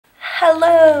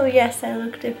Hello! Yes, I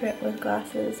look different with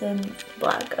glasses and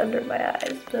black under my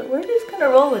eyes, but we're just gonna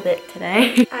roll with it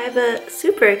today. I have a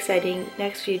super exciting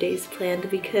next few days planned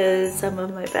because some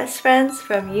of my best friends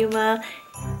from Yuma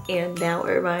and now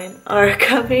Irvine are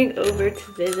coming over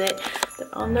to visit.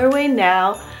 They're on their way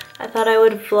now. I thought I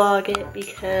would vlog it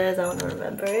because I want to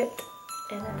remember it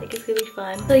and I think it's gonna be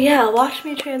fun. So yeah, watch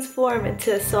me transform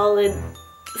into a solid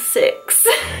 6.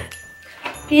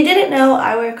 If you didn't know,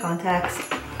 I wear contacts.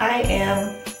 I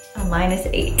am a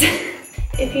 -8.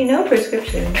 If you know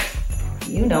prescriptions,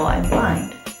 you know I'm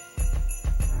blind.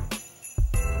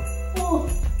 Oh.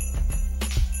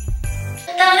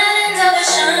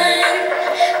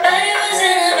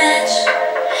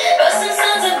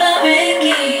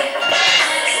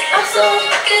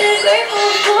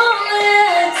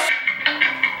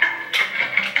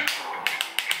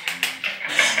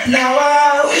 Now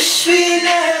I wish we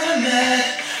never met,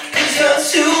 'cause you're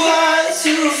too hard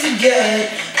to forget.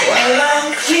 While I'm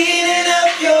cleaning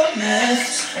up your mess,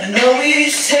 I know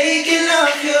he's taking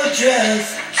off your dress.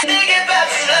 Thinking about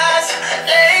you last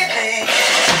lately.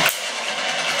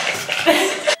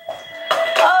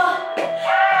 Oh,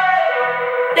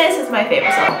 this is my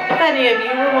favorite song. If any of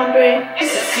you were wondering.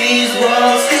 If these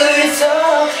walls could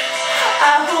talk,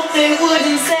 I hope they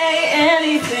wouldn't say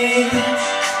anything,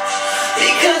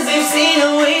 because they've seen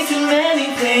way too many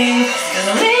things. And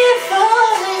we're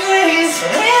falling, grace,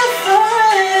 we're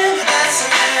falling.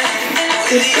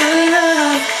 Cause your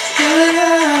love,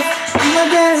 my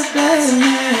best man.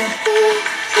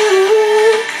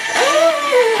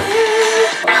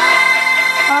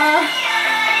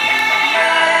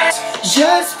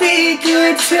 Just be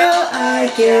good till I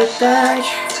get back.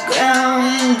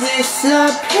 Ground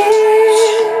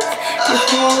disappears. You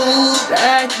hold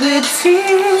back the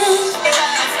tears.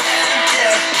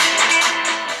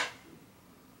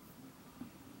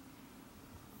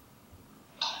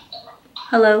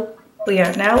 Hello. We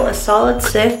are now a solid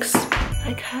 6.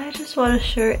 I kind of just want a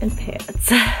shirt and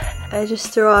pants. I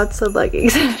just threw on some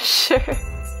leggings and a shirt.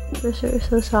 The shirt is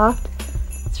so soft.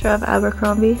 It's from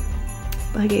Abercrombie.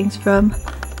 Leggings from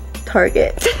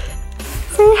Target.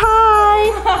 Say hi!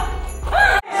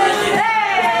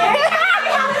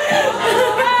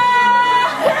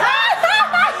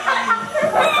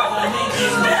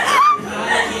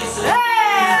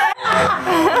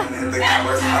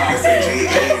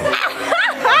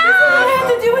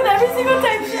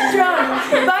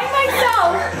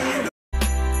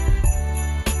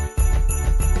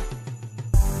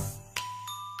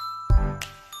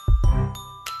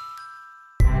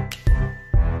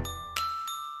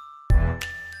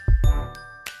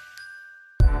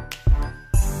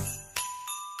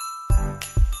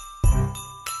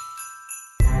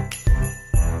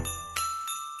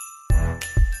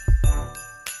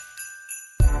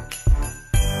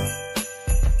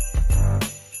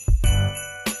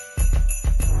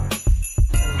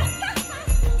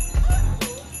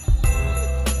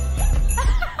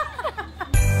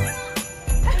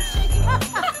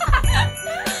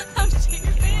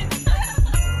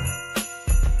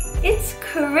 It's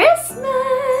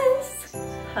Christmas!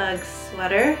 Hug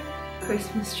sweater,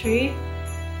 Christmas tree,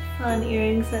 fun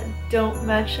earrings that don't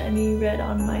match any red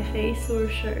on my face or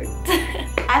shirt.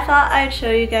 I thought I'd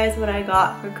show you guys what I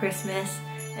got for Christmas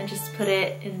and just put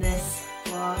it in this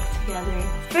vlog together.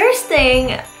 First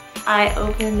thing, I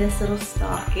opened this little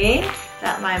stocking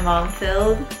that my mom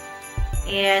filled,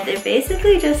 and it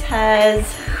basically just has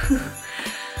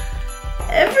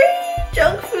every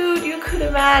junk food you could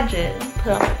imagine.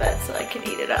 Put on my bed so I can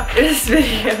eat it after this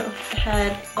video. It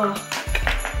had, oh,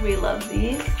 we love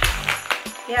these.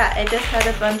 Yeah, it just had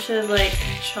a bunch of like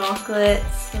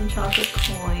chocolates, some chocolate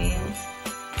coins.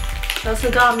 It also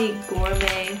got me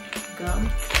gourmet gum.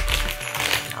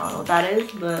 I don't know what that is,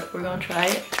 but we're gonna try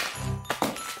it.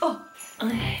 Oh, I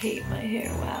hate my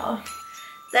hair, wow.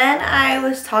 Then I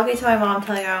was talking to my mom,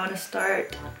 telling her I want to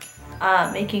start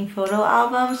making photo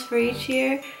albums for each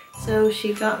year. So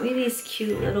she got me these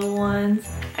cute little ones.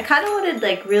 I kind of wanted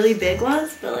like really big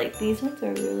ones, but like these ones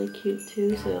are really cute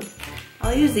too, so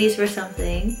I'll use these for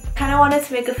something. Kind of wanted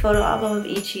to make a photo album of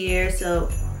each year, so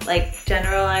like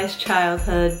generalized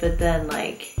childhood, but then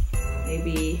like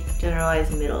maybe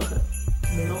generalized middle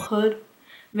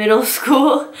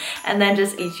school, and then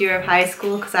just each year of high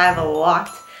school, because I have a lot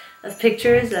of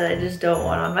pictures that I just don't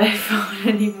want on my phone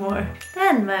anymore.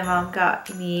 Then my mom got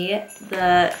me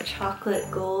the chocolate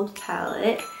gold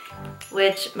palette,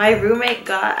 which my roommate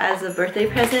got as a birthday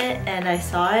present, and I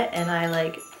saw it and I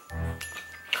like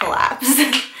collapsed.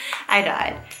 I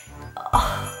died.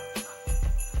 Oh.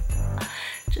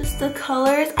 Just the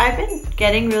colors. I've been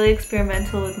getting really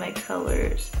experimental with my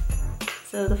colors.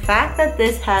 So the fact that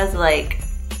this has like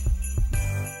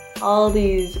all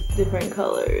these different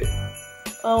colors.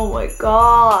 Oh my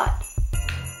god.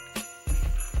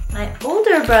 My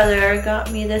older brother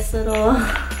got me this little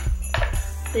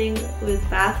thing with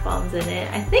bath bombs in it.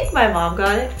 I think my mom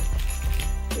got it,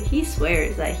 but he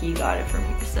swears that he got it for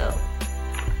me, so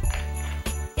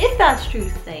if that's true,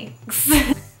 thanks.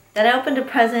 Then I opened a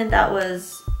present that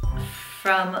was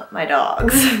from my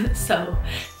dogs, so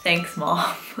thanks,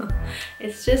 Mom.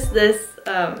 It's just this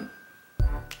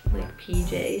like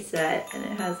PJ set, and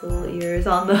it has little ears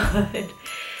on the hood,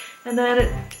 and then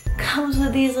it comes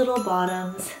with these little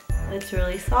bottoms. It's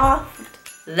really soft.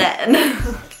 Then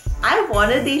I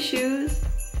wanted these shoes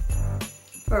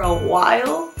for a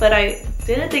while, but I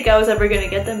didn't think I was ever gonna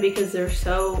get them because they're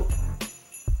so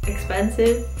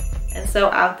expensive and so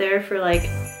out there for like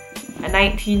a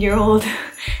 19-year-old,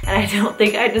 and I don't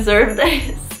think I deserve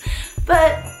this.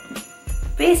 But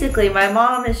basically, my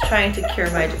mom is trying to cure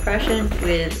my depression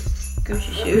with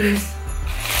Gucci shoes.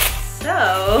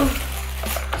 So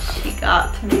she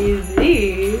got me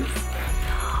these.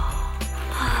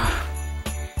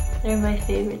 They're my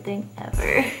favorite thing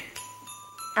ever.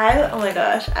 Oh my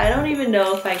gosh, I don't even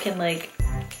know if I can like,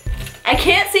 I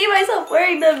can't see myself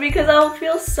wearing them because I'll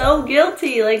feel so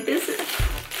guilty. Like this is,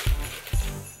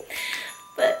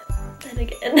 but then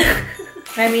again,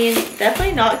 I mean,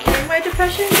 definitely not curing my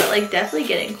depression, but like definitely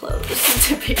getting close,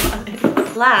 to be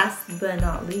honest. Last but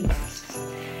not least,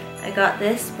 I got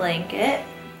this blanket.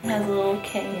 It has a little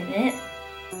K in it.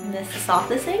 And this is the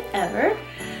softest thing ever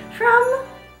from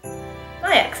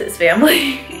my ex's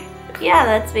family. Yeah,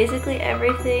 that's basically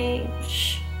everything.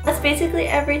 That's basically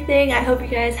everything. I hope you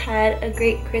guys had a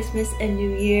great Christmas and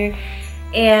New Year.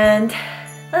 And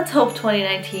let's hope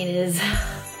 2019 is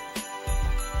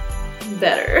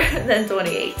better than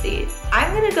 2018.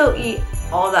 I'm gonna go eat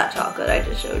all that chocolate I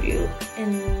just showed you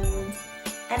and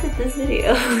edit this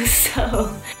video.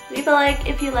 So leave a like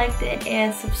if you liked it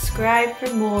and subscribe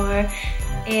for more.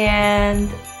 And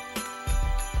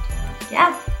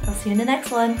yeah, I'll see you in the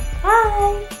next one.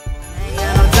 Bye!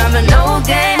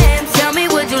 Tell me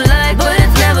what you like, but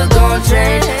it's never gonna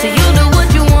change. So you do